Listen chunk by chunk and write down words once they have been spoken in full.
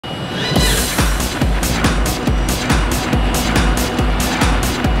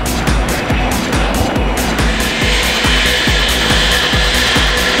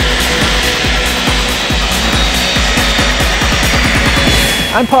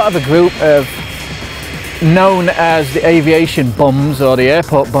I'm part of a group known as the aviation bums or the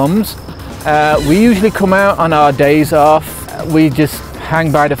airport bums. We usually come out on our days off. We just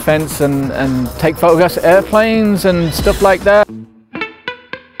hang by the fence and take photographs of airplanes and stuff like that.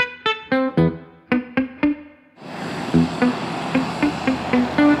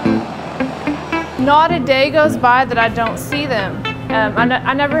 Not a day goes by that I don't see them.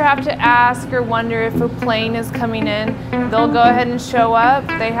 I never have to ask or wonder if a plane is coming in. They'll go ahead and show up.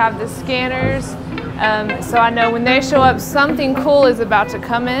 They have the scanners, so I know when they show up something cool is about to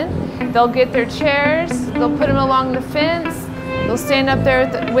come in. They'll get their chairs, they'll put them along the fence, they'll stand up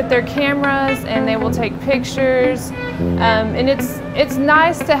there with their cameras and they will take pictures. And it's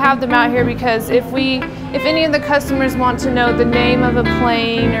nice to have them out here because if any of the customers want to know the name of a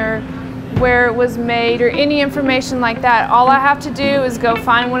plane or where it was made or any information like that, all I have to do is go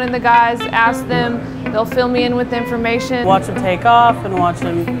find one of the guys, ask them, they'll fill me in with the information. Watch them take off and watch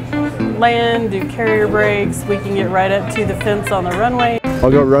them land, do carrier brakes. We can get right up to the fence on the runway.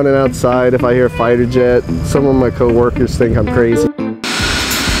 I'll go running outside if I hear a fighter jet. Some of my co-workers think I'm crazy.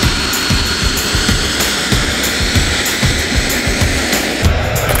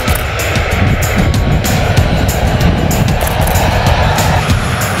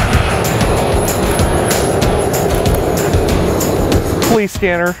 Police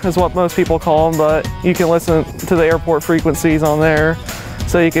scanner is what most people call them, but you can listen to the airport frequencies on there,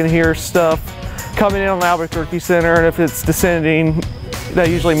 so you can hear stuff coming in on Albuquerque Center, and if it's descending, that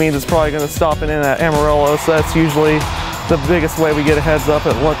usually means it's probably going to stop in at Amarillo, so that's usually the biggest way we get a heads up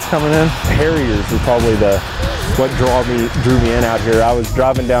at what's coming in. Harriers were probably what drew me in out here. I was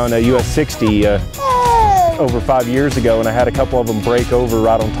driving down a US 60 over 5 years ago, and I had a couple of them break over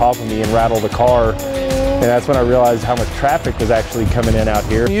right on top of me and rattle the car. And that's when I realized how much traffic was actually coming in out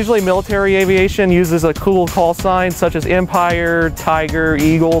here. Usually military aviation uses a cool call sign such as Empire, Tiger,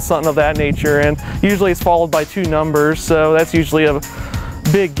 Eagle, something of that nature, and usually it's followed by 2 numbers, so that's usually a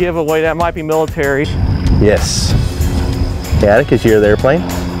big giveaway. That might be military. Yes. Yeah, I can hear the airplane.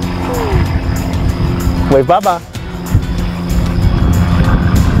 Wave bye-bye.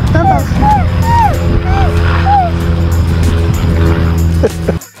 Bye-bye.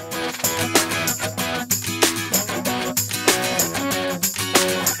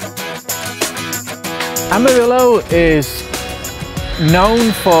 Amarillo is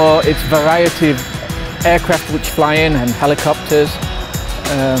known for its variety of aircraft which fly in and helicopters.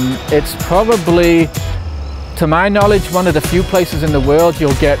 It's probably, to my knowledge, one of the few places in the world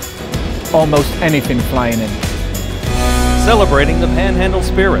you'll get almost anything flying in. Celebrating the Panhandle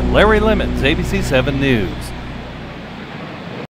spirit, Larry Lemmons, ABC 7 News.